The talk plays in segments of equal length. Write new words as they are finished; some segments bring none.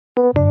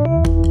How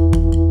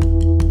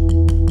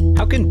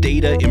can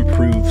data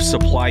improve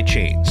supply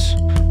chains?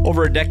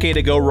 Over a decade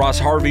ago, Ross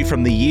Harvey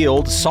from The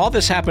Yield saw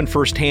this happen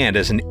firsthand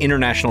as an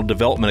international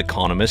development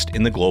economist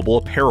in the global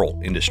apparel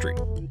industry.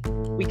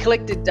 We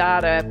collected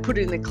data, put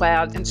it in the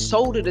cloud, and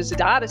sold it as a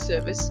data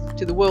service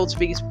to the world's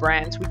biggest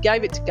brands. We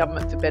gave it to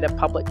government for better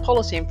public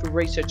policy and for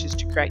researchers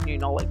to create new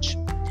knowledge.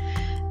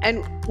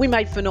 And we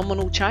made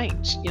phenomenal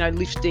change,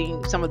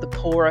 lifting some of the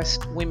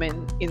poorest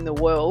women in the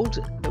world,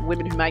 the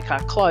women who make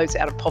our clothes,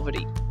 out of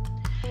poverty.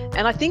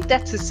 And I think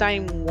that's the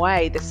same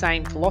way, the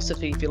same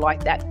philosophy, if you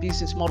like, that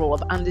business model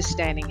of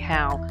understanding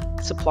how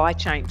supply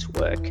chains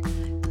work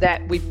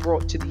that we've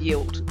brought to The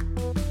Yield.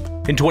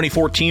 In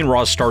 2014,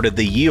 Roz started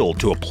The Yield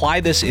to apply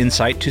this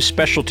insight to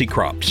specialty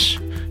crops.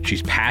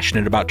 She's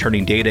passionate about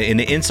turning data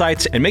into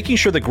insights and making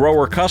sure the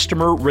grower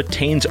customer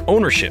retains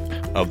ownership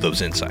of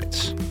those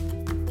insights.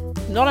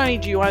 Not only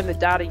do you own the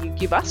data you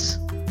give us,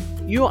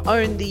 you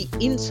own the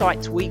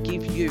insights we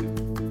give you.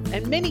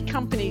 And many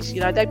companies,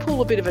 they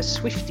pull a bit of a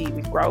Swiftie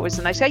with growers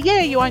and they say, yeah,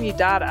 you own your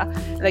data.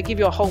 And they give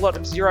you a whole lot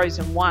of zeros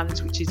and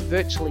ones, which is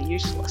virtually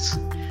useless.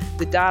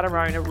 The data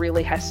owner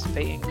really has to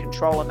be in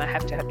control and they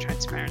have to have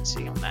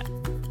transparency on that.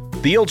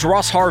 The Yield's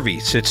Ross Harvey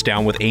sits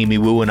down with Amy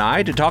Wu and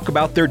I to talk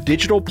about their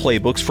digital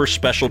playbooks for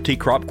specialty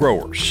crop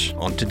growers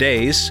on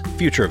today's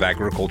Future of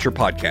Agriculture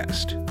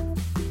podcast.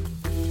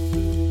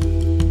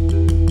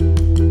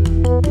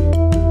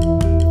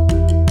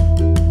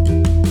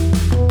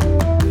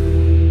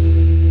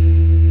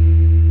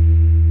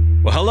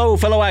 Well, hello,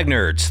 fellow ag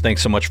nerds.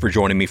 Thanks so much for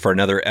joining me for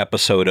another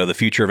episode of the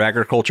Future of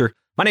Agriculture.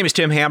 My name is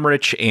Tim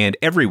Hammerich, and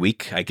every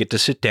week I get to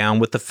sit down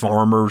with the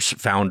farmers,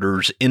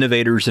 founders,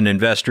 innovators, and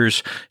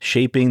investors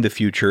shaping the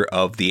future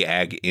of the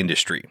ag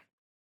industry.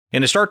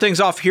 And to start things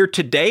off here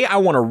today, I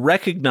want to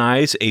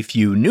recognize a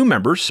few new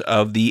members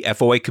of the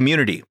FOA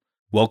community.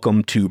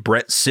 Welcome to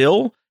Brett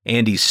Sill,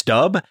 Andy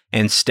Stubb,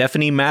 and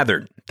Stephanie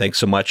Mathern. Thanks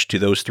so much to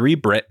those three,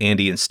 Brett,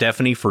 Andy, and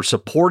Stephanie, for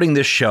supporting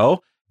this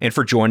show and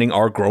for joining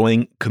our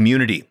growing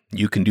community.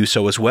 You can do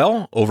so as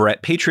well over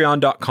at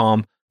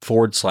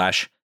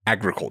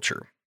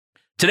patreon.com/agriculture.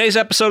 Today's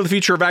episode of the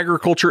Future of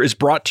Agriculture is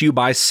brought to you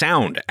by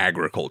Sound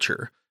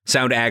Agriculture.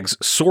 Sound Ag's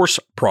Source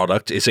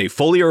product is a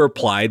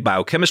foliar-applied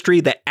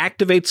biochemistry that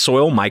activates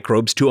soil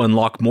microbes to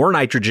unlock more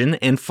nitrogen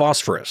and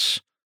phosphorus.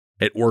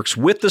 It works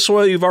with the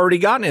soil you've already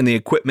got and the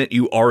equipment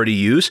you already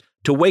use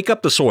to wake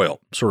up the soil,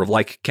 sort of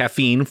like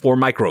caffeine for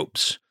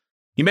microbes.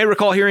 You may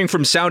recall hearing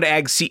from Sound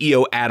Ag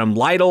CEO Adam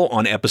Lytle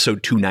on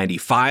episode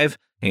 295,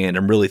 and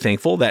I'm really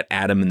thankful that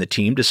Adam and the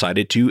team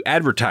decided to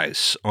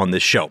advertise on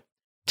this show.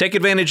 Take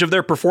advantage of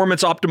their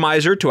performance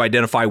optimizer to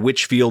identify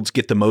which fields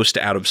get the most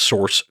out of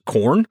Source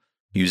corn.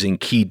 Using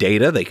key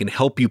data, they can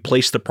help you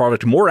place the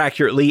product more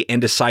accurately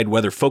and decide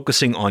whether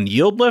focusing on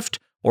yield lift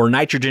or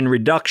nitrogen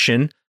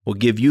reduction will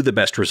give you the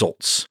best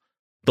results.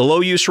 The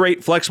low use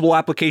rate, flexible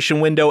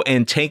application window,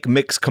 and tank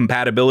mix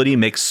compatibility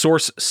makes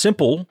Source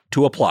simple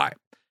to apply.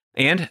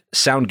 And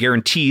Sound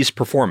guarantees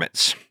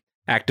performance.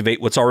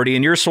 Activate what's already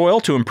in your soil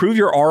to improve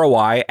your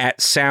ROI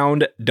at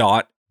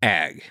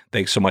sound.ag.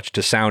 Thanks so much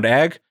to Sound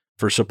Ag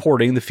for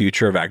supporting the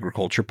Future of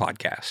Agriculture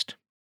podcast.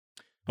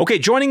 Okay,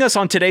 joining us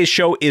on today's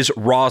show is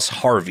Ross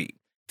Harvey,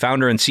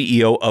 founder and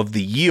CEO of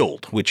The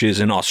Yield, which is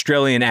an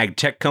Australian ag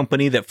tech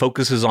company that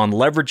focuses on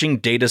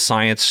leveraging data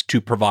science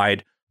to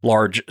provide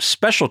large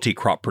specialty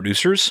crop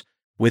producers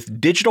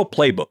with digital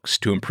playbooks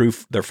to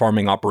improve their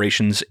farming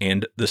operations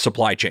and the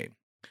supply chain.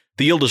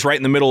 The Yield is right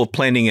in the middle of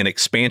planning an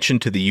expansion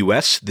to the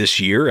U.S.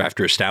 this year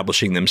after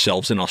establishing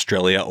themselves in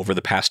Australia over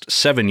the past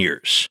 7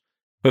 years.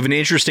 We have an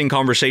interesting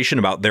conversation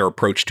about their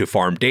approach to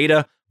farm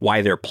data,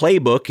 why their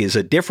playbook is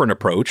a different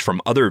approach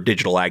from other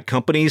digital ag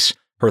companies,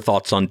 her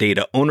thoughts on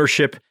data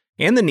ownership,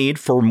 and the need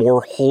for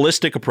more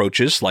holistic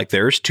approaches like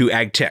theirs to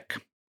ag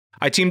tech.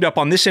 I teamed up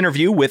on this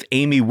interview with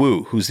Amy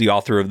Wu, who's the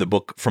author of the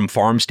book From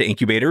Farms to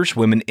Incubators,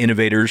 Women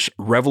Innovators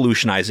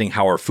Revolutionizing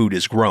How Our Food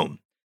is Grown.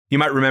 You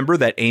might remember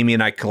that Amy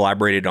and I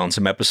collaborated on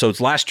some episodes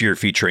last year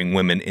featuring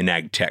women in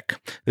ag tech.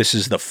 This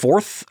is the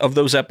fourth of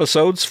those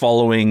episodes,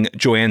 following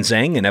Joanne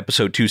Zhang in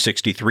episode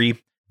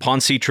 263,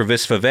 Ponsi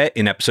Travis-Favet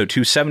in episode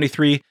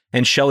 273,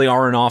 and Shelley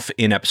Aronoff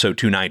in episode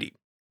 290.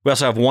 We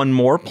also have one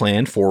more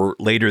planned for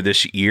later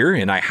this year,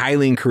 and I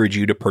highly encourage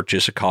you to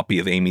purchase a copy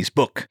of Amy's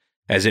book,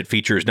 as it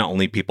features not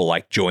only people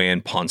like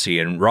Joanne,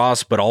 Ponsi, and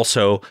Ross, but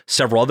also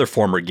several other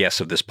former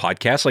guests of this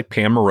podcast like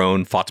Pam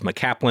Marone, Fatima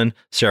Kaplan,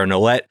 Sarah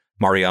Nolette,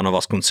 Mariana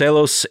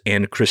Vasconcelos,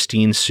 and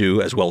Christine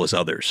Sue, as well as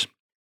others.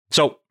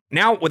 So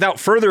now, without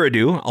further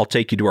ado, I'll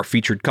take you to our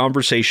featured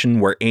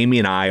conversation where Amy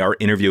and I are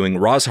interviewing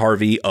Roz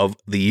Harvey of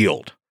The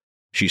Yield.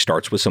 She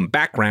starts with some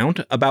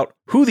background about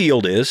who The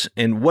Yield is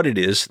and what it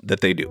is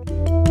that they do.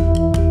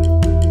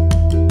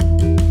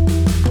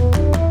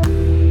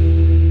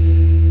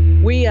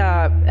 We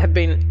have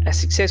been a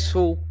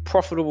successful,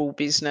 profitable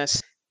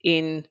business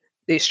in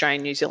the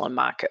Australian New Zealand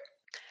market.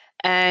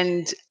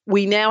 And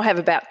we now have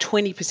about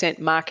 20%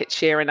 market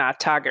share in our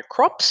target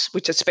crops,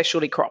 which are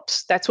specialty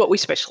crops. That's what we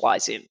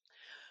specialize in.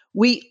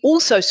 We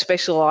also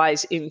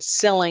specialize in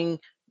selling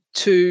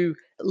to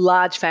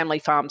large family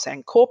farms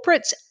and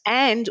corporates,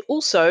 and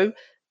also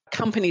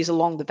companies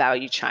along the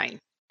value chain.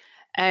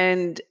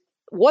 And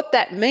what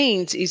that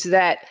means is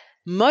that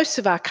most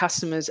of our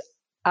customers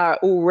are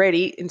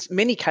already, in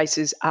many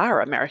cases,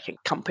 are American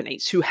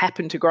companies who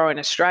happen to grow in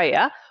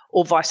Australia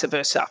or vice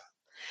versa.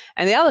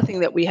 And the other thing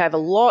that we have, a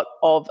lot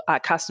of our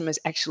customers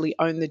actually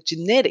own the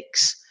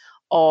genetics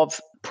of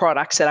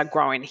products that are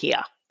growing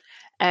here.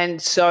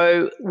 And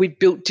so we've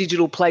built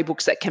digital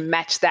playbooks that can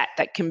match that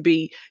can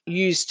be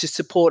used to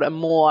support a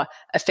more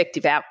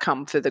effective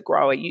outcome for the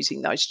grower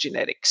using those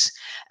genetics.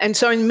 And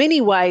so in many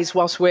ways,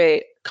 whilst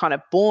we're kind of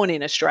born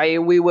in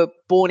Australia, we were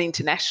born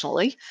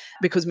internationally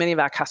because many of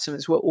our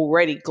customers were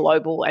already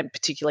global and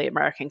particularly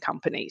American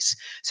companies.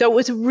 So it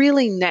was a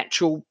really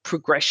natural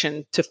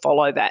progression to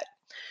follow that.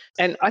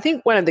 And I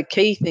think one of the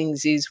key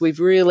things is we've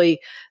really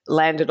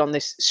landed on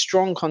this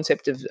strong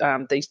concept of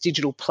these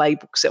digital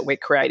playbooks that we're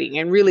creating.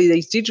 And really,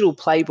 these digital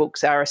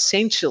playbooks are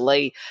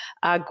essentially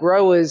our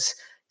growers'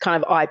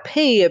 kind of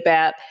IP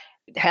about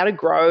how to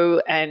grow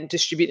and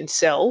distribute and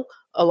sell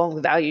along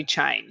the value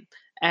chain.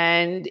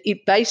 And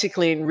it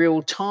basically in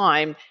real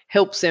time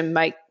helps them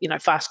make,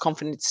 fast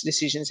confidence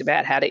decisions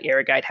about how to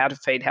irrigate, how to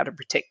feed, how to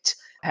protect,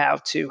 how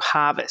to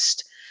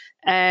harvest.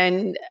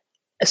 And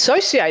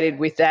associated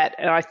with that,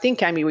 and I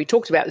think, Amy, we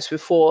talked about this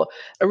before,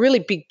 a really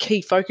big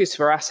key focus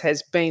for us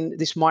has been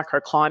this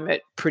microclimate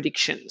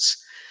predictions.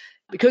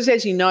 Because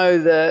as you know,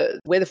 the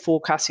weather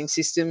forecasting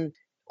system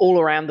all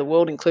around the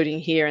world, including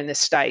here in the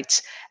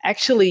States,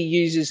 actually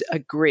uses a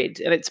grid.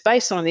 And it's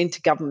based on an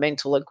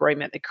intergovernmental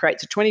agreement that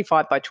creates a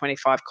 25 by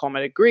 25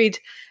 kilometre grid.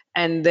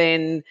 And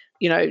then,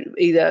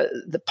 either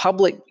the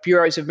public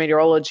bureaus of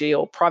meteorology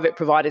or private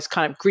providers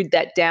kind of grid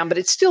that down, but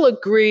it's still a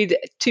grid,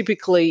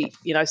 typically,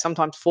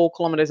 sometimes 4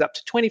 kilometres up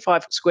to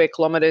 25 square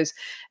kilometres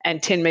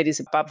and 10 metres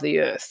above the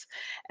earth.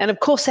 And of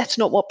course, that's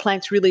not what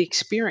plants really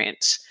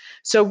experience.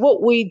 So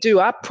what we do,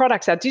 our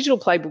products, our digital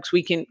playbooks,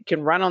 we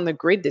can run on the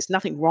grid. There's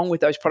nothing wrong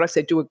with those products.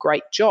 They do a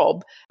great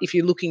job if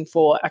you're looking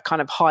for a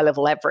kind of high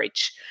level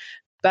average.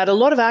 But a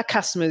lot of our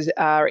customers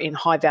are in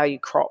high value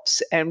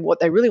crops, and what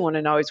they really want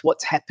to know is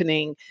what's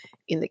happening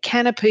in the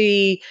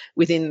canopy,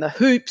 within the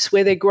hoops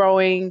where they're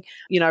growing,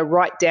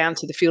 right down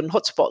to the field and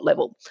hotspot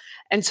level.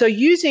 And so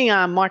using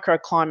our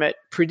microclimate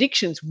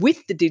predictions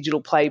with the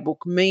digital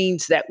playbook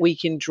means that we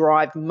can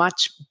drive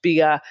much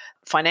bigger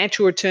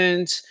financial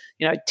returns,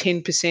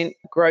 10%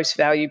 gross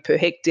value per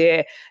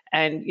hectare.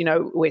 And,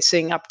 we're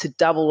seeing up to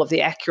double of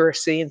the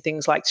accuracy in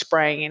things like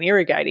spraying and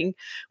irrigating,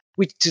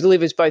 which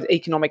delivers both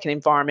economic and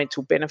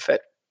environmental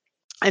benefit.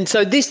 And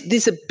so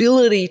this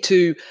ability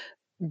to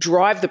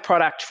drive the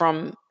product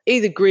from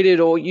either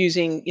gridded or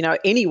using,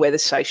 any weather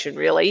station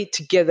really,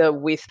 together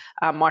with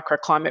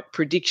microclimate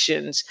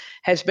predictions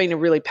has been a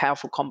really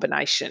powerful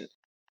combination.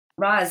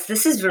 Roz,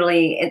 this is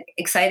really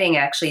exciting,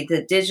 actually.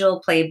 The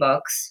digital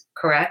playbooks,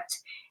 correct?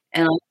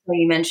 And also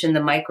you mentioned the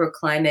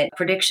microclimate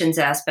predictions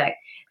aspect.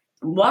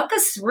 Walk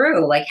us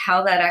through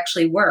how that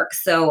actually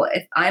works. So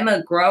if I'm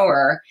a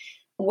grower,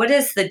 what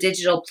is the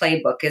digital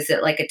playbook? Is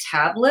it like a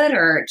tablet,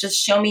 or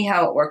just show me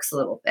how it works a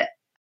little bit?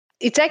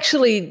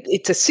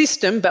 It's a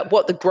system, but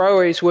what the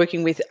grower is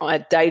working with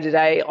day to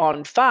day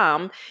on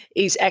farm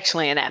is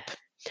actually an app.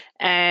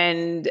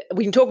 And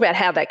we can talk about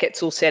how that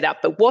gets all set up,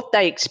 but what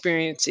they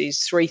experience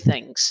is three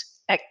things: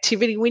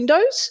 activity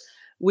windows,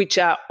 which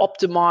are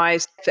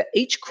optimized for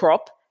each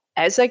crop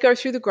as they go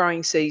through the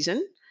growing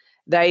season.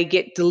 They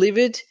get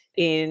delivered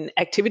in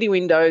activity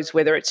windows,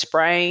 whether it's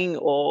spraying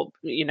or,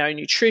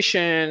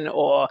 nutrition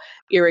or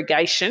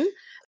irrigation,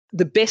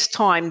 the best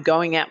time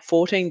going out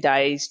 14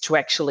 days to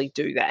actually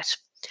do that.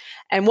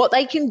 And what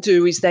they can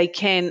do is they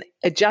can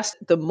adjust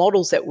the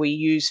models that we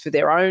use for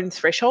their own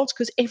thresholds,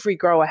 because every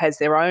grower has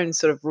their own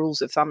sort of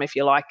rules of thumb, if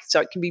you like. So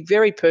it can be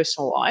very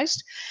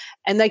personalized.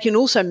 And they can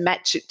also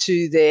match it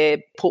to their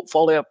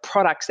portfolio of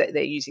products that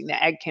they're using, their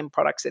ag chem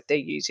products that they're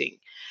using.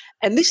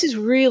 And this is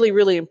really,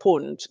 really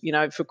important,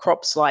 for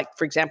crops like,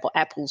 for example,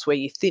 apples, where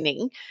you're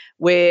thinning,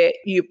 where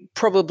you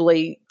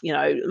probably,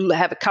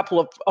 have a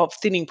couple of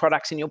thinning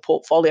products in your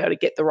portfolio to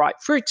get the right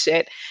fruit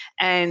set,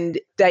 and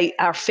they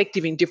are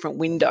effective in different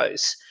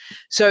windows.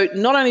 So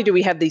not only do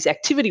we have these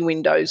activity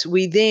windows,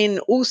 we then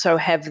also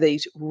have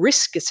these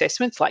risk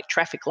assessments like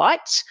traffic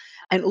lights,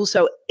 and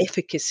also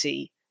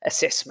efficacy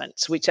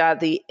assessments, which are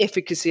the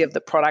efficacy of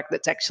the product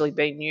that's actually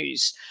being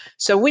used.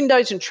 So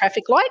windows and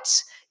traffic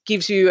lights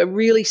gives you a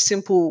really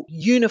simple,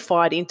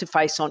 unified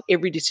interface on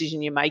every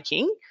decision you're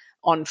making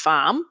on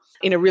farm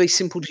in a really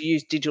simple to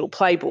use digital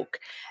playbook.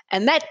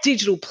 And that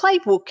digital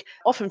playbook,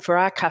 often for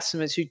our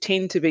customers who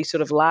tend to be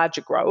sort of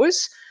larger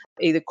growers,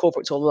 either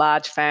corporates or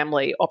large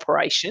family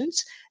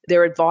operations,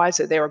 their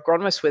advisor, their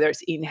agronomist, whether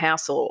it's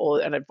in-house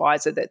or an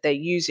advisor that they're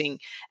using,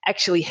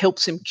 actually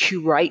helps them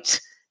curate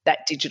that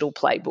digital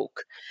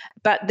playbook.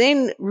 But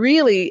then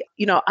really,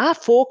 our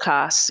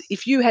forecasts,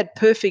 if you had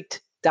perfect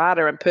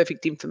data and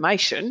perfect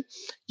information,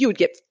 you would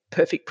get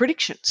perfect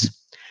predictions.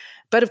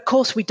 But of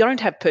course, we don't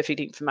have perfect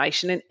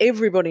information, and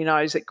everybody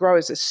knows that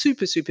growers are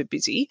super, super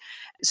busy.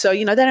 So,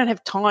 they don't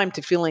have time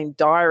to fill in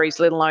diaries,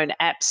 let alone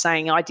apps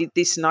saying, I did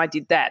this and I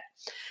did that.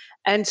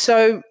 And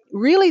so,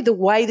 really, the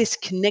way this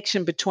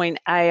connection between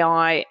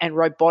AI and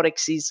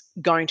robotics is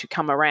going to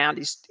come around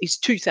is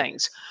two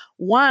things.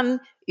 One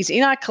is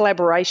in our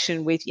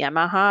collaboration with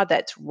Yamaha,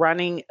 that's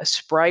running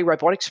a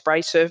robotic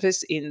spray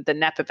service in the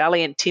Napa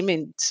Valley, and Tim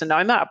in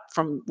Sonoma, up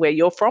from where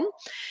you're from.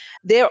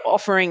 They're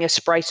offering a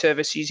spray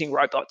service using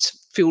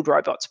robots, field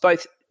robots,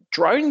 both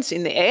drones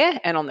in the air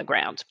and on the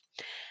ground.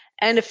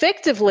 And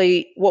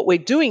effectively, what we're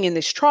doing in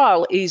this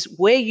trial is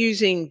we're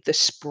using the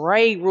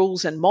spray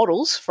rules and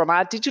models from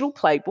our digital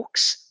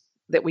playbooks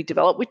that we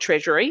develop with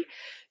Treasury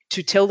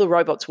to tell the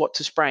robots what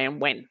to spray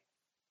and when.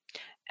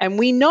 And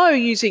we know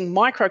using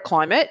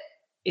microclimate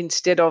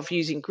instead of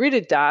using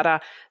gridded data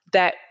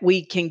that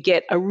we can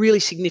get a really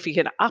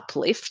significant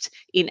uplift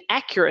in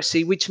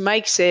accuracy, which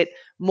makes it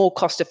more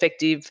cost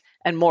effective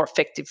and more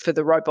effective for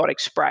the robotic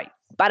spray.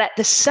 But at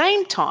the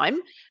same time,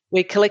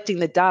 we're collecting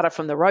the data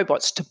from the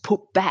robots to put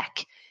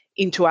back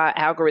into our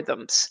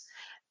algorithms.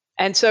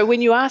 And so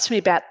when you ask me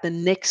about the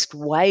next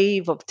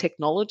wave of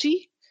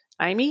technology,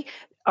 Amy,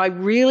 I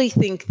really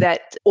think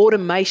that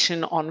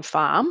automation on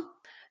farm,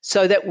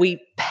 so that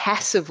we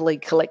passively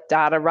collect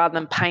data rather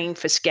than paying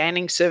for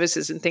scanning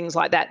services and things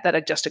like that that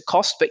are just a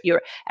cost, but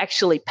you're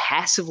actually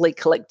passively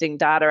collecting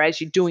data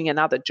as you're doing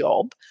another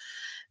job,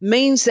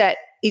 means that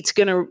it's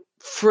going to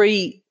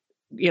free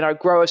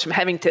growers from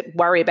having to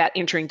worry about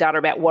entering data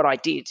about what I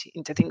did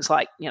into things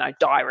like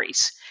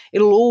diaries.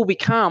 It'll all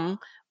become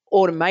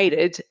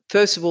automated,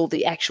 first of all,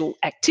 the actual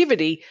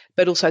activity,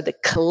 but also the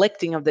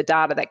collecting of the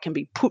data that can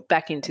be put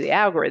back into the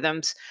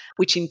algorithms,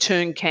 which in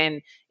turn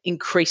can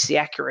increase the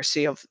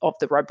accuracy of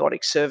the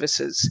robotic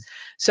services.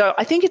 So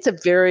I think it's a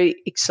very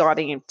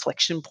exciting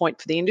inflection point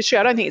for the industry.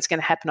 I don't think it's going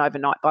to happen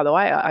overnight, by the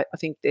way. I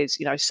think there's,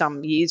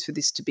 some years for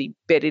this to be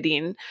bedded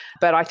in,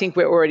 but I think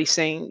we're already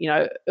seeing,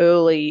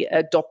 early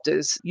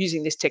adopters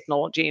using this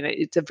technology, and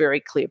it's a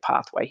very clear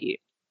pathway here.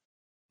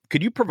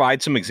 Could you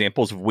provide some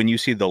examples of when you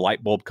see the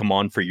light bulb come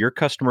on for your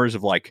customers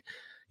of like,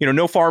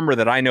 no farmer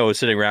that I know is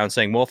sitting around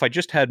saying, well, if I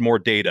just had more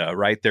data,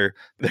 right? They're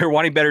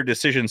wanting better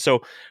decisions.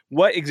 So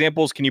what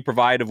examples can you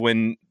provide of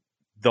when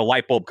the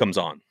light bulb comes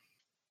on?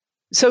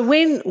 So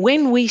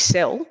when we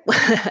sell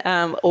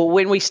or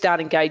when we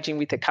start engaging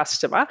with a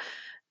customer,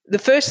 the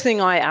first thing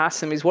I ask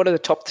them is, what are the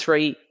top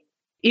 3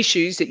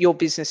 issues that your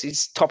business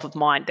is top of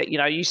mind that,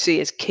 you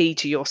see as key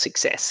to your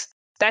success?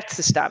 That's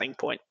the starting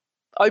point.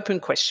 Open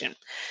question.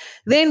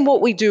 Then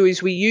what we do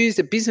is we use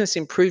the business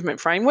improvement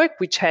framework,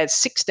 which has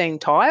 16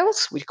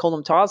 tiles. We call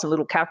them tiles and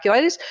little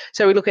calculators.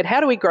 So we look at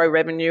how do we grow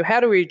revenue, how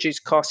do we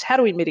reduce costs, how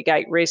do we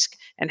mitigate risk,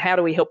 and how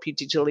do we help you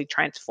digitally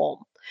transform?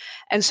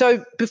 And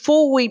so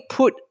before we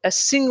put a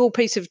single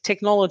piece of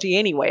technology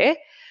anywhere,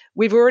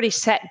 we've already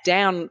sat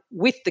down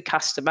with the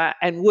customer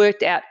and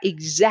worked out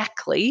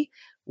exactly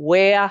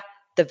where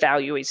the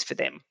value is for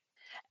them.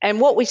 And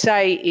what we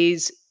say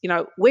is,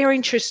 we're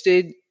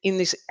interested in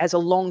this as a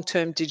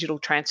long-term digital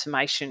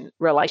transformation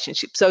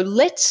relationship. So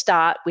let's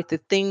start with the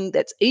thing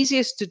that's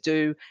easiest to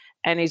do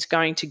and is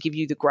going to give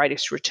you the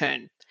greatest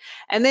return.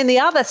 And then the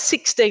other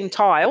 16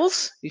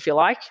 tiles, if you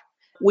like,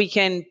 we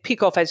can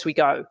pick off as we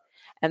go.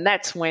 And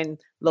that's when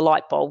the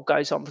light bulb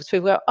goes on. Because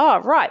people go, oh,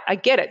 right, I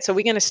get it. So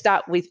we're going to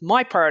start with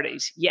my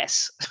priorities.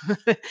 Yes.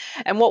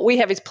 And what we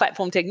have is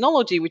platform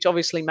technology, which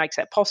obviously makes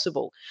that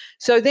possible.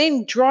 So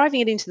then driving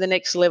it into the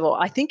next level,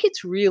 I think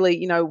it's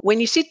really, when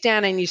you sit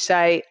down and you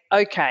say,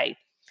 okay,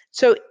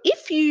 so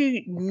if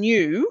you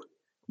knew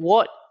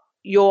what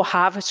your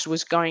harvest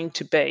was going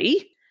to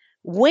be,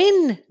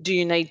 when do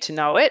you need to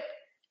know it?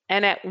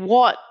 And at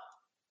what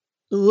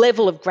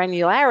level of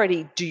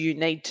granularity do you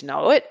need to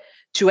know it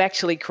to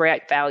actually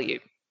create value?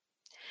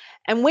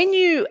 And when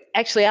you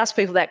actually ask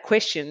people that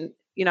question,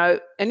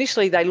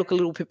 initially they look a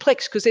little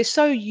perplexed because they're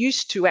so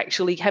used to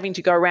actually having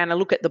to go around and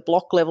look at the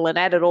block level and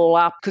add it all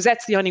up because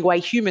that's the only way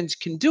humans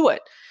can do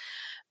it.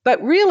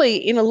 But really,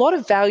 in a lot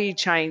of value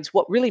chains,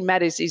 what really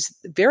matters is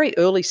very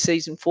early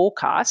season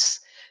forecasts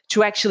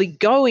to actually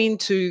go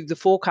into the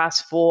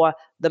forecast for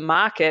the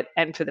market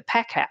and for the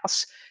pack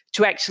house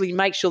to actually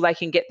make sure they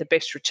can get the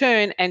best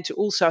return and to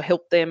also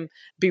help them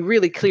be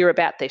really clear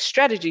about their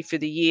strategy for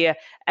the year.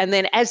 And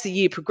then as the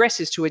year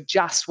progresses, to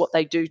adjust what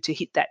they do to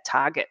hit that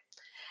target.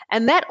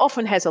 And that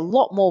often has a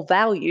lot more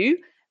value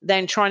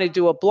than trying to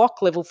do a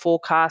block level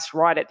forecast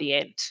right at the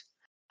end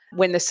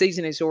when the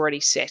season is already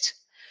set.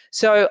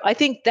 So I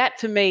think that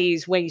for me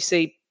is when you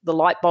see the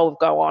light bulb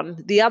go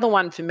on. The other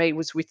one for me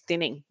was with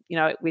thinning,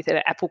 with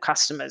Apple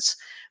customers,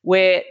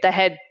 where they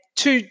had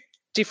 2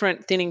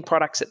 different thinning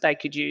products that they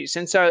could use.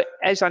 And so,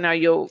 as I know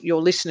your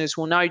listeners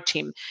will know,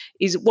 Tim,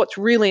 is what's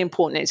really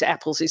important as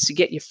apples is to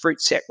get your fruit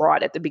set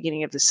right at the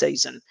beginning of the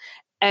season.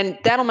 And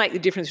that'll make the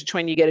difference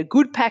between you get a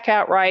good pack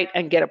out rate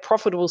and get a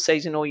profitable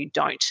season or you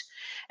don't.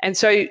 And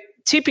so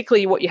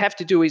typically what you have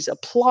to do is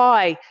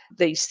apply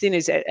these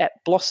thinners at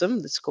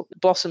blossom, that's called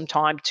blossom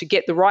time, to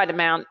get the right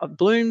amount of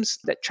blooms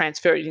that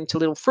transfer it into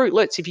little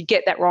fruitlets. If you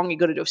get that wrong, you've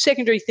got to do a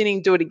secondary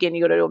thinning, do it again,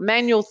 you've got to do a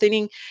manual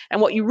thinning.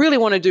 And what you really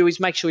want to do is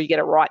make sure you get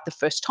it right the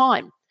first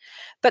time.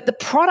 But the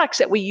products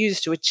that we use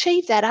to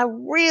achieve that are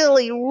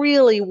really,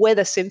 really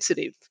weather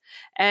sensitive.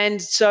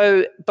 And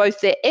so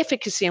both their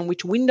efficacy and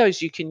which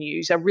windows you can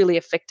use are really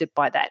affected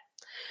by that.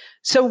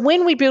 So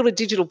when we build a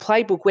digital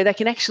playbook where they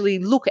can actually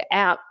look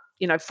out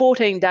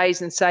 14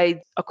 days and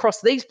say,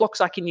 across these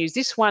blocks, I can use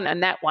this one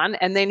and that one.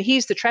 And then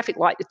here's the traffic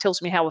light that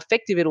tells me how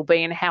effective it'll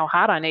be and how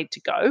hard I need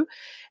to go.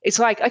 It's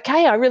like,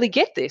 okay, I really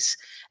get this.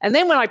 And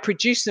then when I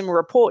produce them a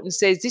report and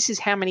says, this is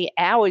how many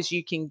hours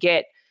you can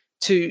get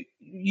to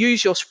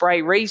use your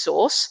spray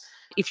resource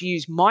if you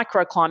use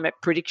microclimate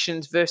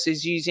predictions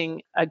versus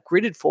using a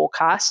gridded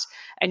forecast,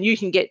 and you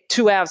can get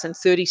 2 hours and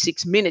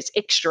 36 minutes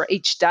extra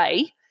each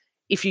day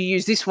if you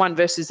use this one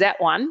versus that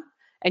one,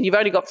 and you've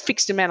only got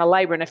fixed amount of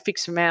labor and a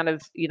fixed amount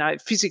of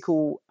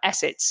physical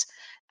assets,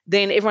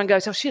 then everyone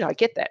goes, oh shit, I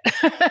get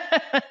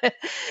that.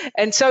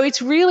 And so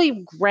it's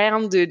really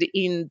grounded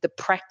in the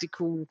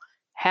practical,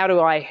 how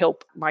do I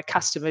help my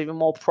customer be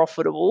more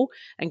profitable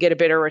and get a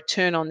better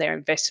return on their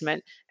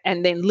investment?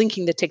 And then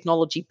linking the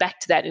technology back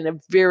to that in a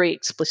very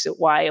explicit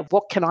way of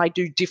what can I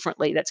do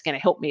differently that's going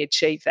to help me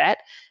achieve that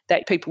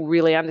people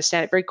really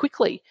understand it very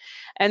quickly.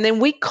 And then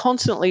we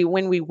constantly,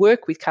 when we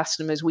work with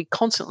customers, we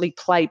constantly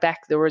play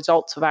back the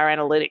results of our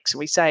analytics. And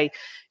we say,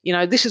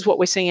 this is what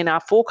we're seeing in our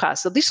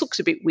forecast. So this looks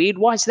a bit weird.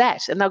 Why is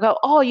that? And they'll go,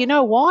 oh, you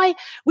know why?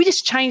 We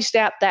just changed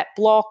out that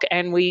block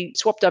and we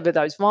swapped over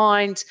those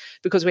vines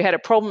because we had a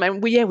problem.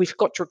 And we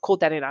forgot to record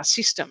that in our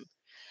system.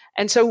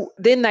 And so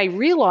then they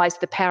realize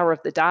the power of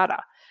the data,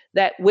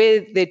 that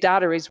where their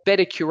data is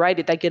better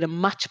curated, they get a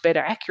much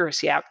better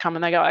accuracy outcome.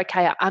 And they go,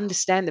 okay, I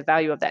understand the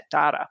value of that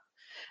data.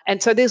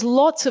 And so there's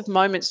lots of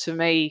moments for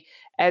me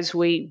as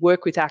we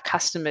work with our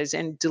customers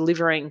and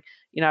delivering,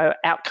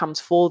 outcomes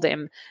for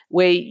them,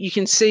 where you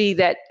can see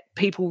that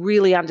people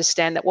really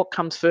understand that what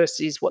comes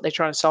first is what they're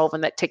trying to solve,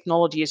 and that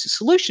technology is a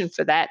solution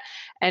for that.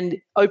 And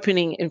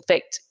opening, in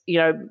fact,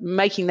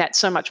 making that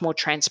so much more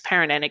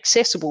transparent and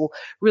accessible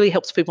really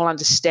helps people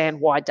understand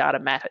why data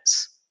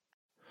matters.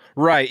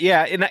 Right.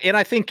 Yeah. And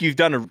I think you've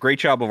done a great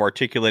job of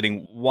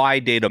articulating why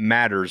data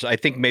matters. I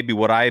think maybe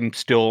what I'm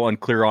still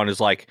unclear on is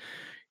like,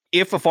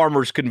 if a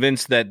farmer is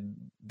convinced that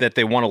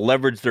they want to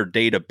leverage their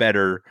data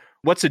better,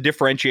 what's the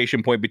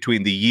differentiation point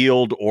between the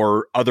yield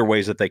or other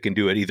ways that they can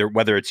do it, either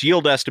whether it's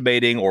yield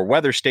estimating or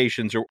weather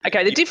stations?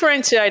 Okay, the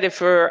differentiator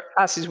for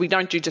us is we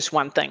don't do just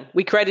one thing.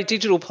 We create a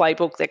digital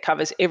playbook that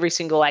covers every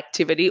single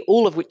activity,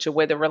 all of which are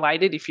weather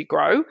related if you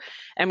grow,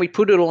 and we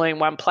put it all in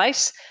one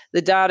place.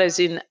 The data is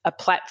in a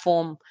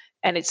platform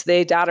and it's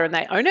their data and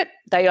they own it.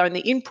 They own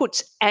the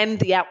inputs and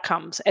the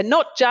outcomes, and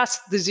not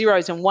just the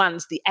zeros and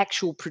ones, the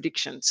actual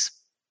predictions.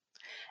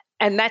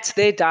 And that's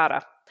their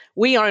data.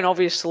 We own,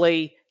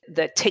 obviously,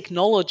 the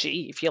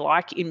technology, if you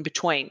like, in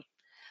between.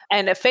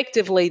 And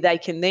effectively, they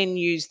can then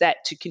use that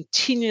to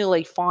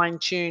continually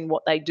fine-tune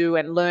what they do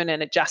and learn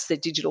and adjust their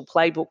digital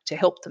playbook to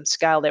help them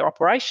scale their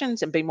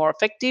operations and be more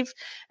effective.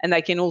 And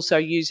they can also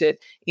use it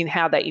in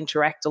how they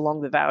interact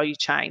along the value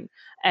chain.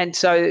 And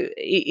so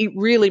it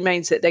really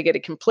means that they get a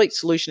complete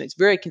solution. It's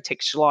very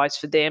contextualized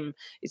for them.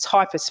 It's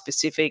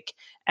hyper-specific.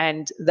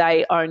 And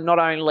they own not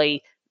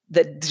only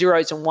the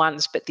zeros and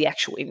ones, but the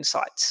actual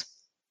insights.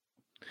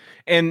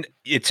 And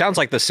it sounds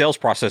like the sales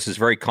process is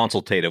very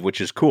consultative, which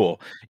is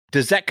cool.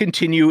 Does that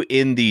continue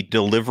in the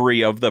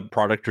delivery of the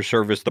product or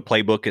service, the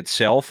playbook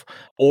itself?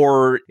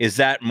 Or is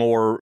that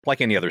more like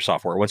any other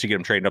software? Once you get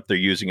them trained up, they're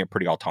using it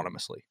pretty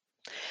autonomously?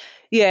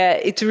 Yeah,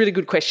 it's a really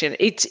good question.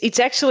 It's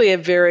actually a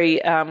very,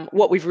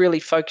 what we've really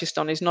focused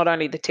on is not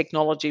only the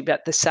technology,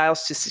 but the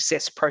sales to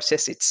success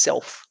process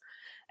itself.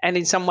 And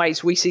in some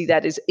ways, we see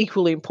that as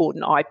equally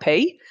important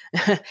IP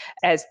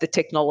as the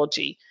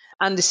technology,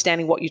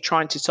 understanding what you're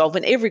trying to solve.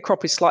 And every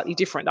crop is slightly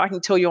different. I can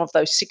tell you of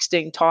those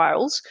 16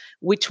 tiles,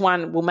 which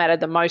one will matter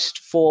the most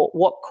for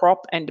what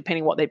crop and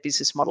depending what their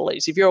business model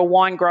is. If you're a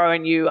wine grower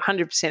and you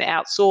 100%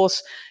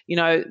 outsource,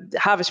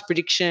 harvest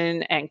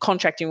prediction and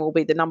contracting will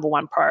be the number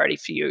one priority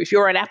for you. If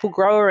you're an apple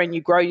grower and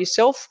you grow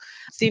yourself,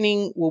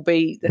 thinning will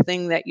be the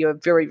thing that you're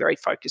very, very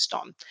focused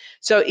on.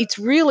 So it's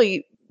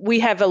really, we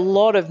have a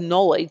lot of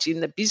knowledge in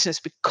the business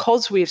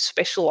because we have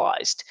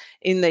specialized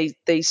in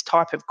these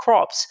type of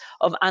crops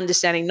of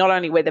understanding not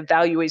only where the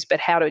value is, but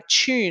how to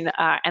tune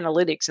our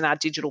analytics and our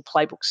digital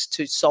playbooks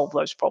to solve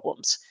those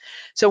problems.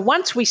 So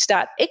once we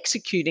start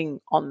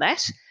executing on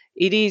that,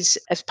 it is,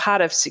 as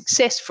part of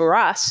success for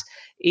us,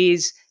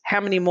 is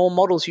how many more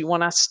models you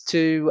want us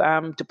to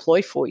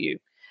deploy for you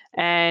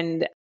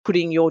and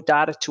putting your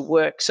data to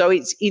work. So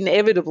it's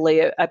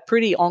inevitably a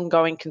pretty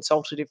ongoing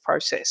consultative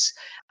process.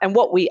 And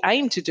what we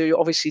aim to do,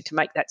 obviously, to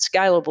make that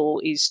scalable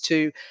is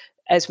to,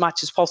 as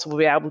much as possible,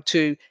 be able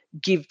to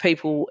give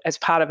people, as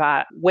part of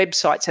our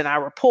websites and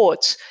our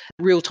reports,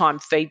 real-time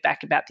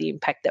feedback about the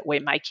impact that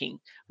we're making,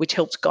 which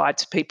helps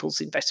guide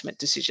people's investment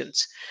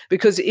decisions.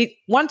 Because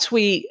once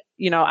we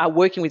are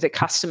working with a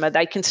customer,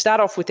 they can start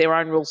off with their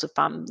own rules of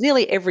thumb.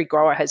 Nearly every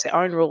grower has their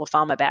own rule of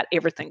thumb about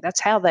everything. That's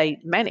how they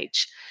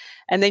manage.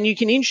 And then you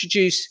can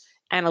introduce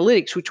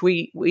analytics, which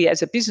we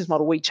as a business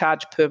model, we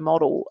charge per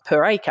model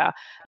per acre.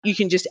 You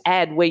can just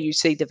add where you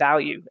see the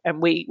value,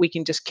 and we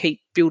can just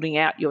keep building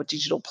out your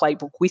digital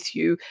playbook with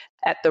you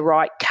at the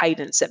right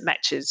cadence that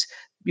matches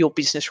your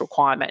business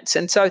requirements.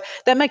 And so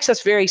that makes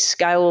us very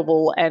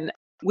scalable, and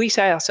we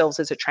see ourselves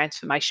as a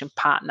transformation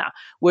partner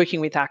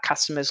working with our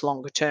customers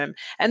longer term.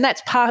 And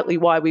that's partly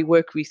why we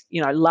work with,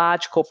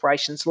 large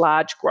corporations,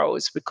 large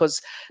growers,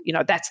 because,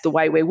 that's the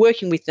way we're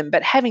working with them.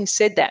 But having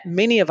said that,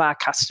 many of our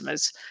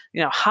customers,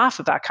 half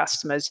of our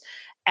customers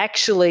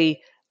actually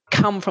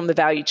come from the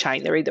value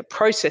chain. They're either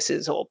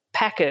processors or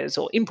packers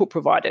or input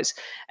providers.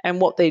 And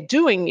what they're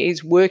doing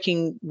is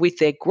working with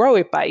their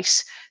grower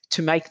base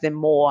to make them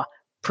more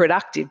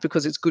productive,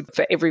 because it's good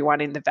for everyone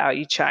in the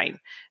value chain.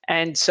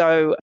 And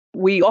so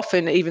we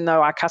often, even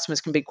though our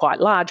customers can be quite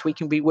large, we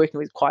can be working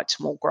with quite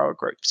small grower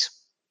groups.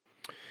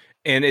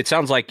 And it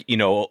sounds like,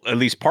 at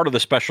least part of the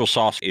special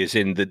sauce is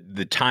in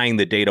the tying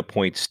the data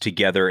points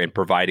together and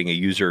providing a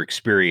user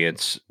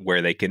experience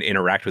where they can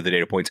interact with the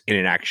data points in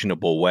an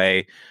actionable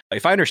way.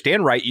 If I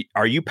understand right,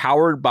 are you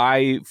powered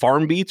by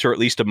FarmBeats, or at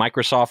least a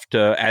Microsoft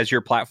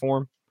Azure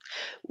platform?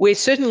 We're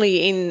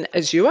certainly in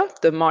Azure,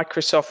 the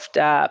Microsoft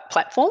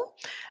platform.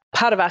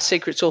 Part of our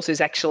secret sauce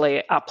is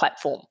actually our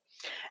platform.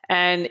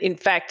 And in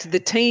fact,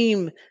 the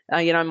team, my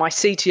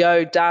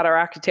CTO, data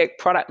architect,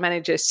 product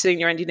manager,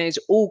 senior engineers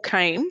all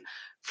came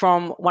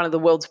from one of the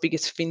world's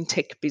biggest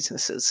fintech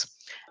businesses.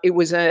 It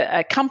was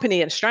a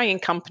company, an Australian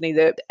company,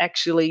 that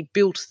actually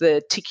built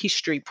the Tick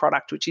History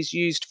product, which is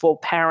used for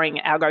powering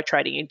algo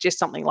trading in just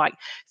something like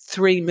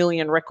 3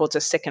 million records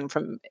a second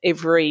from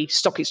every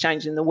stock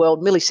exchange in the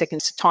world,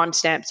 milliseconds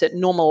timestamps it,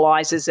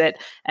 normalizes it,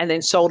 and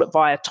then sold it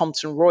via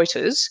Thomson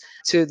Reuters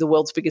to the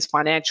world's biggest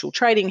financial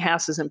trading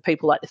houses and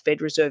people like the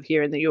Fed Reserve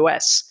here in the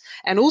US.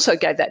 And also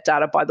gave that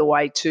data, by the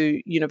way,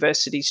 to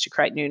universities to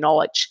create new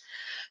knowledge.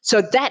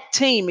 So that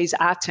team is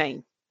our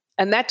team.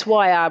 And that's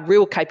why our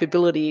real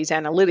capability is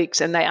analytics,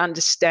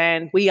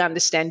 and we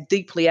understand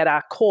deeply at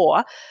our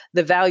core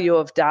the value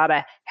of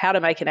data, how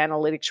to make it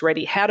analytics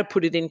ready, how to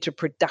put it into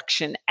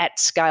production at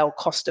scale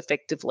cost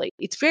effectively.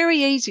 It's very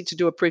easy to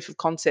do a proof of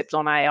concept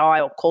on AI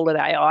or call it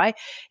AI.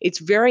 It's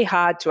very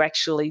hard to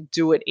actually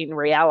do it in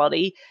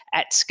reality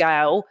at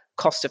scale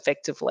cost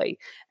effectively.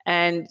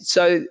 And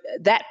so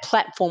that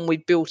platform we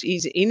built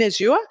is in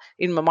Azure,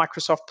 in the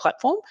Microsoft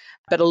platform,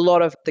 but a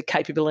lot of the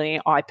capability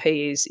and IP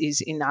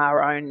is in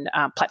our own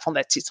platform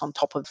that sits on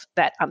top of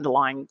that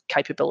underlying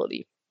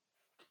capability.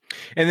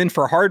 And then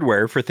for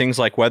hardware, for things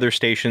like weather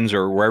stations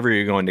or wherever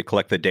you're going to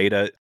collect the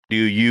data, do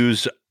you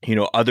use,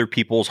 other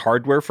people's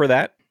hardware for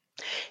that?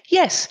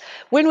 Yes.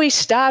 When we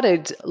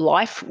started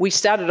life, we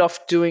started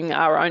off doing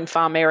our own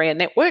farm area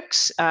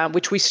networks,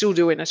 which we still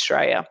do in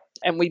Australia.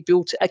 And we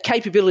built a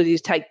capability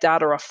to take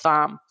data off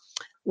farm.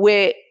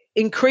 We're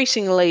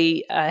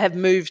increasingly have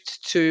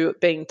moved to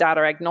being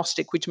data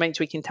agnostic, which means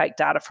we can take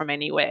data from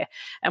anywhere.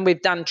 And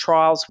we've done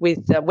trials with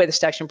weather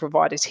station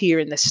providers here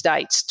in the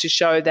States to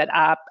show that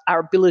our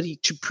ability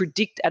to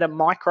predict at a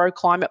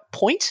microclimate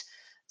point,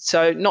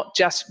 so not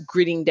just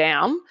gridding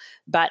down,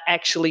 but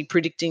actually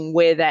predicting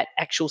where that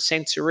actual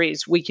sensor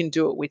is, we can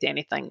do it with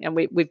anything. And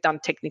we've done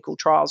technical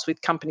trials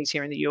with companies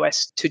here in the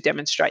US to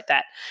demonstrate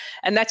that.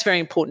 And that's very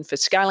important for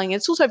scaling.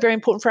 It's also very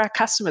important for our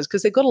customers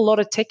because they've got a lot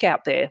of tech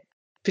out there,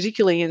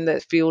 particularly in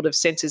the field of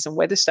sensors and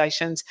weather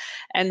stations,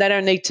 and they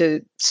don't need to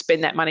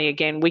spend that money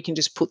again. We can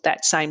just put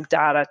that same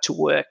data to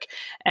work.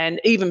 And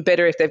even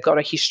better if they've got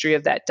a history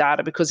of that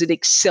data, because it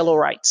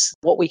accelerates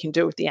what we can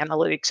do with the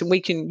analytics. And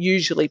we can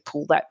usually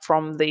pull that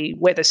from the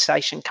weather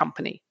station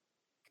company.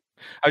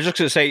 I was just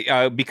going to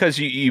say, because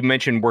you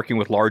mentioned working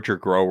with larger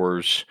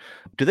growers,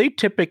 do they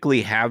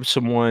typically have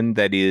someone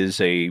that is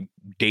a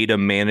data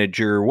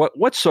manager?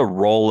 What's the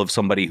role of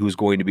somebody who's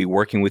going to be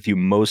working with you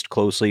most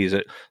closely? Is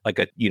it like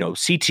a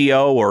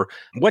CTO, or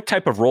what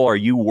type of role are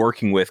you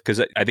working with?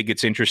 Because I think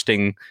it's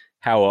interesting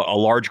how a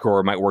large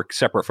grower might work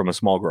separate from a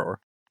small grower.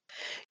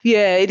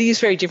 Yeah, it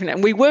is very different.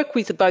 And we work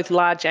with both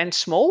large and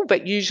small,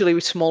 but usually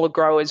with smaller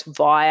growers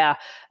via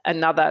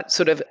another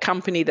sort of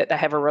company that they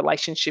have a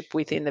relationship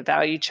with in the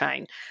value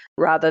chain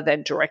rather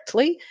than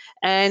directly.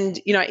 And,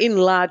 in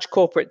large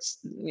corporates,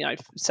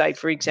 say,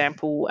 for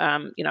example,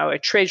 a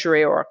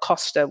Treasury or a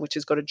Costa, which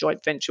has got a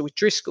joint venture with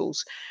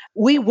Driscoll's,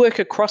 we work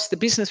across the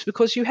business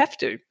because you have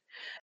to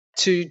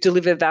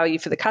deliver value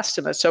for the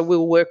customer. So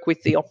we'll work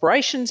with the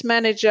operations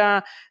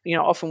manager.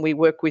 Often we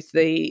work with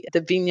the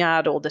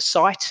vineyard or the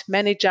site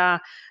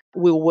manager.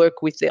 We'll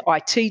work with the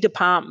IT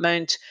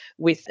department,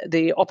 with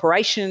the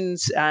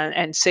operations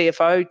and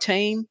CFO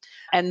team,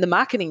 and the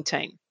marketing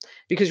team.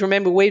 Because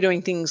remember, we're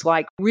doing things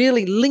like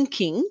really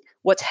linking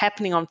what's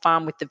happening on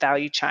farm with the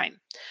value chain.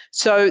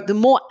 So the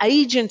more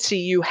agency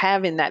you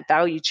have in that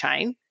value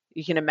chain,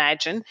 you can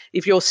imagine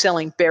if you're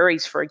selling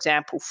berries, for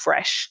example,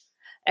 fresh,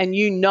 and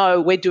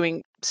we're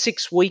doing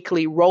 6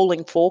 weekly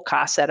rolling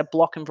forecasts at a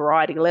block and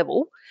variety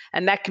level,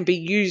 And that can be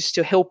used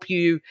to help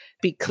you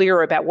be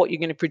clearer about what you're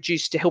going to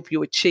produce to help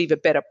you achieve a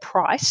better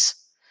price.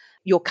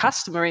 Your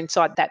customer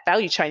inside that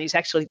value chain is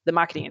actually the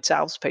marketing and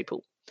sales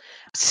people.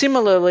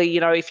 Similarly,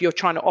 if you're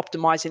trying to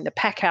optimize in the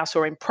pack house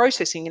or in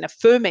processing in a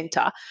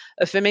fermenter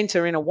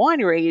in a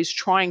winery is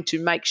trying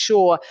to make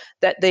sure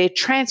that they're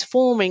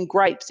transforming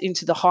grapes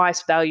into the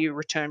highest value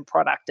return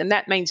product. And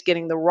that means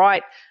getting the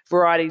right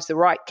varieties, the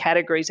right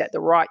categories at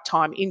the right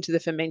time into the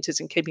fermenters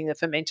and keeping the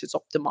fermenters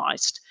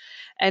optimized.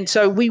 And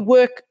so we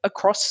work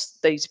across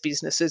these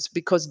businesses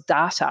because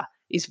data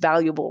is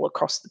valuable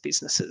across the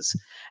businesses.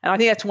 And I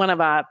think that's one of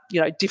our,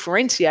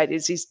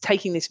 differentiators is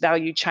taking this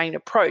value chain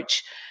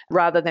approach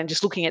rather than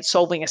just looking at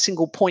solving a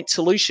single point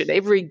solution.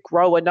 Every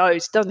grower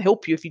knows it doesn't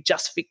help you if you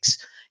just fix,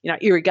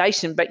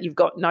 irrigation, but you've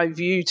got no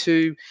view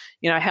to,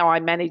 how I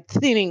manage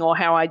thinning or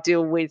how I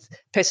deal with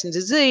pest and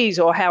disease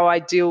or how I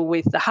deal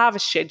with the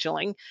harvest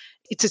scheduling.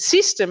 It's a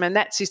system, and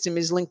that system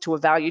is linked to a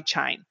value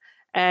chain.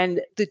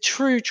 And the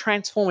true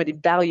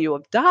transformative value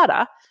of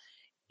data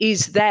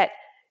is that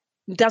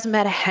it doesn't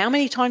matter how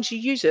many times you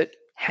use it,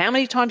 how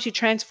many times you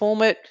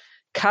transform it,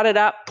 cut it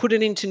up, put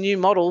it into new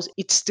models,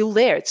 it's still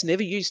there. It's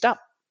never used up.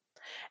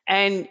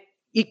 And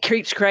it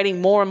keeps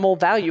creating more and more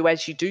value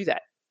as you do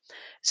that.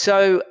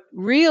 So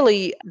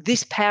really,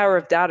 this power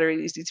of data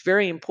it's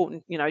very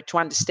important, to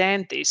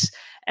understand this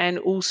and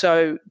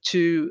also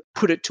to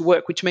put it to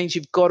work, which means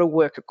you've got to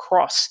work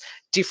across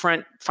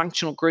different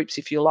functional groups,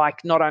 if you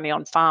like, not only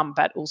on farm,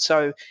 but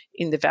also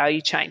in the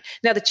value chain.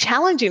 Now, the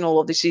challenge in all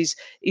of this is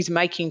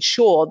making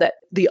sure that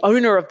the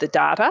owner of the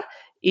data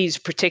is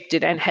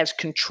protected and has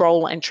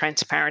control and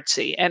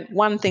transparency. And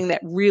one thing that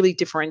really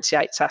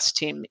differentiates us,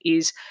 Tim,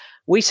 is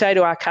we say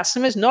to our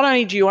customers, not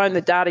only do you own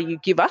the data you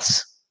give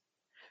us,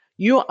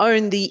 you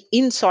own the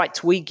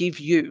insights we give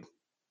you.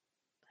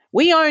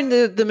 We own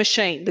the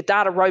machine, the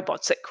data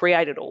robots that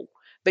create it all,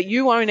 but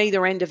you own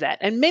either end of that.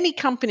 And many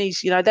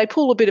companies, they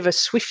pull a bit of a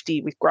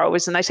Swiftie with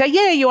growers and they say,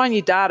 yeah, you own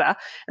your data,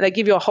 and they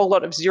give you a whole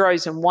lot of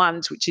zeros and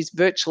ones, which is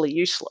virtually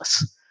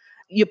useless.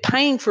 You're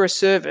paying for a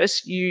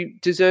service, you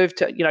deserve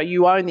to,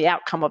 you own the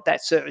outcome of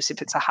that service.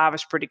 If it's a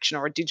harvest prediction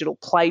or a digital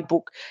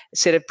playbook, a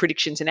set of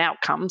predictions and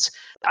outcomes,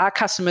 our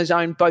customers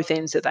own both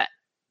ends of that.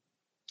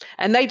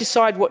 And they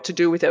decide what to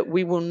do with it.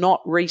 We will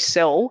not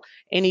resell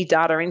any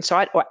data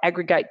insight or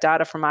aggregate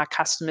data from our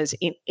customers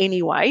in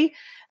any way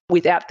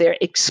without their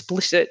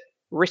explicit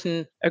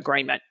written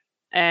agreement.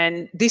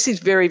 And this is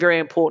very, very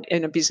important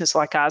in a business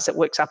like ours that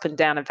works up and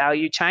down a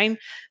value chain.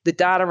 The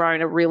data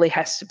owner really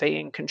has to be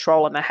in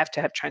control, and they have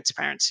to have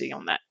transparency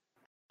on that.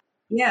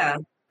 Yeah.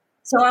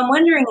 So I'm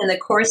wondering, in the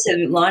course of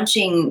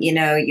launching,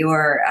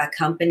 your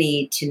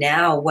company to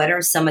now, what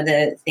are some of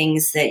the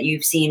things that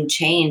you've seen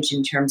change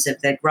in terms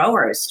of the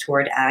growers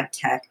toward ag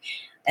tech,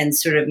 and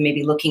sort of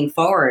maybe looking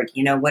forward?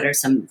 What are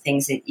some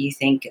things that you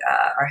think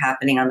are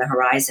happening on the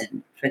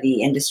horizon for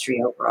the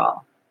industry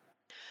overall?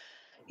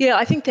 Yeah,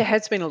 I think there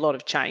has been a lot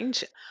of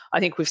change. I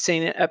think we've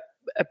seen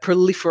a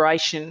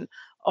proliferation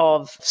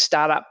of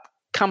startup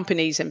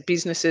companies and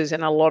businesses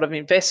and a lot of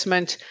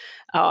investment.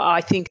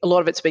 I think a lot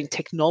of it's been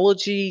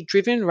technology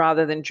driven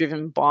rather than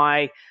driven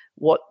by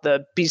what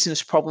the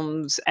business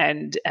problems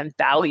and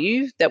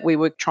value that we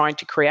were trying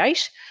to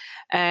create.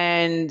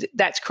 And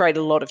that's created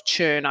a lot of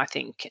churn, I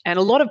think, and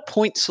a lot of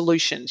point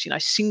solutions,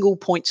 single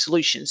point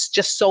solutions,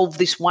 just solve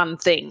this one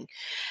thing.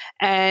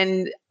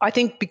 And I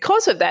think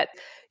because of that,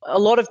 a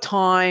lot of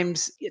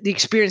times the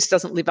experience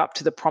doesn't live up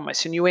to the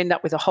promise, and you end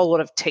up with a whole lot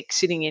of tech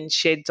sitting in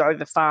sheds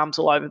over farms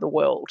all over the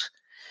world.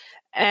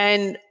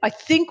 And I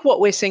think what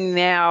we're seeing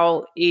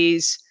now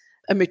is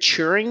a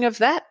maturing of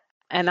that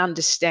and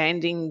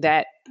understanding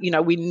that,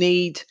 we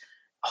need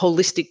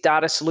holistic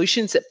data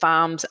solutions, that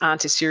farms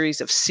aren't a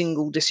series of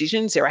single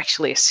decisions, they're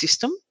actually a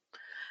system.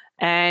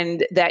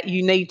 And that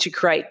you need to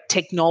create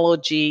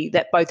technology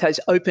that both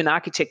has open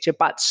architecture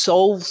but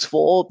solves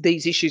for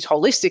these issues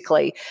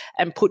holistically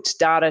and puts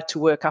data to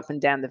work up and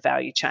down the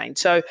value chain.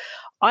 So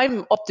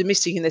I'm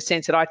optimistic in the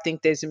sense that I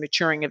think there's a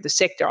maturing of the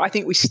sector. I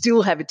think we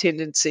still have a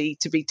tendency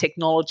to be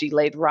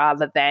technology-led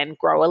rather than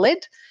grower-led.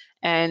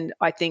 And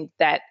I think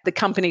that the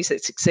companies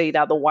that succeed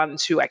are the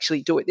ones who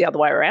actually do it the other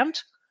way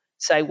around.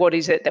 Say, what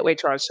is it that we're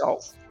trying to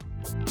solve?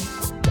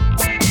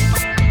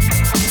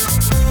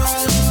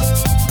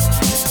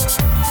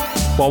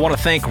 Well, I want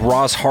to thank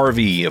Roz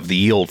Harvey of The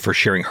Yield for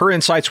sharing her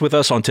insights with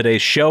us on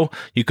today's show.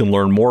 You can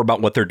learn more about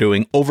what they're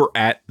doing over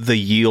at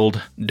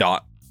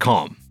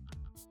theyield.com.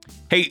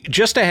 Hey,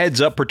 just a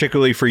heads up,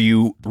 particularly for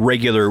you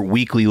regular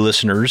weekly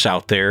listeners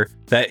out there,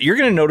 that you're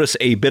going to notice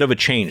a bit of a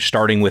change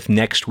starting with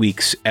next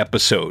week's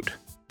episode.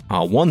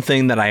 One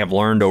thing that I have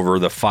learned over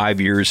the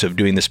 5 years of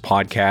doing this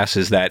podcast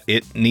is that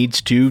it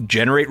needs to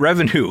generate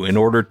revenue in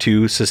order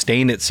to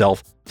sustain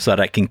itself so that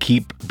I can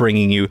keep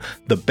bringing you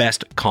the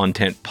best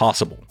content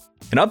possible.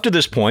 And up to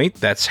this point,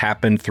 that's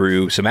happened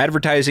through some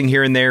advertising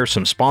here and there,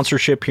 some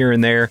sponsorship here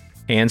and there,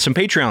 and some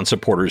Patreon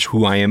supporters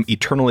who I am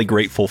eternally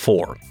grateful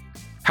for.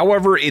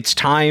 However, it's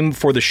time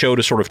for the show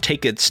to sort of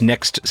take its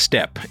next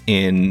step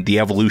in the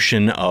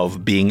evolution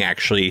of being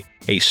actually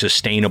a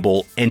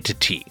sustainable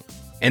entity.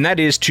 and that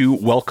is to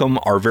welcome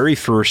our very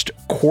first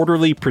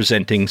quarterly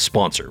presenting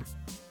sponsor.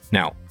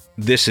 Now,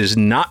 this is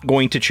not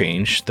going to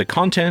change the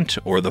content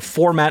or the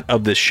format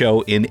of this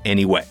show in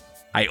any way.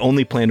 I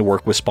only plan to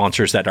work with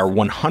sponsors that are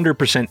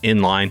 100%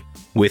 in line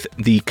with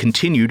the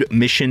continued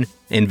mission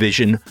and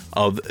vision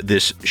of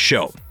this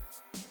show.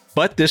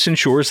 But this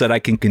ensures that I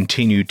can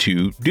continue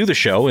to do the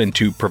show and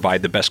to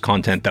provide the best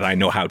content that I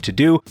know how to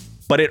do.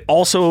 But it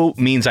also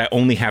means I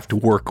only have to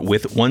work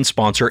with one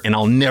sponsor, and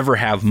I'll never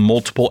have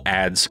multiple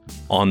ads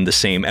on the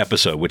same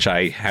episode, which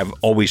I have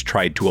always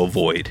tried to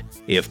avoid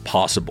if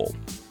possible.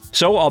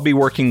 So I'll be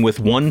working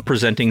with one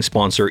presenting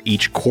sponsor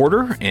each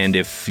quarter, and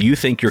if you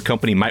think your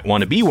company might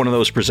want to be one of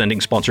those presenting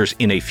sponsors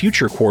in a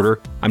future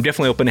quarter, I'm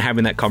definitely open to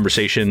having that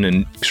conversation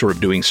and sort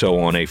of doing so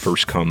on a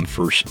first come,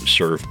 first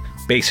serve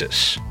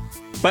basis.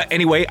 But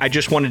anyway, I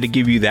just wanted to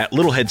give you that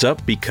little heads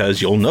up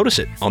because you'll notice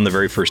it on the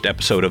very first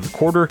episode of the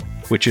quarter,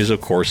 which is,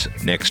 of course,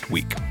 next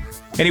week.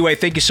 Anyway,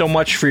 thank you so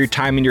much for your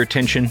time and your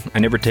attention. I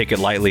never take it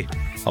lightly.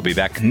 I'll be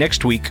back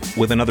next week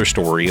with another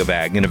story of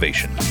ag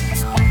innovation.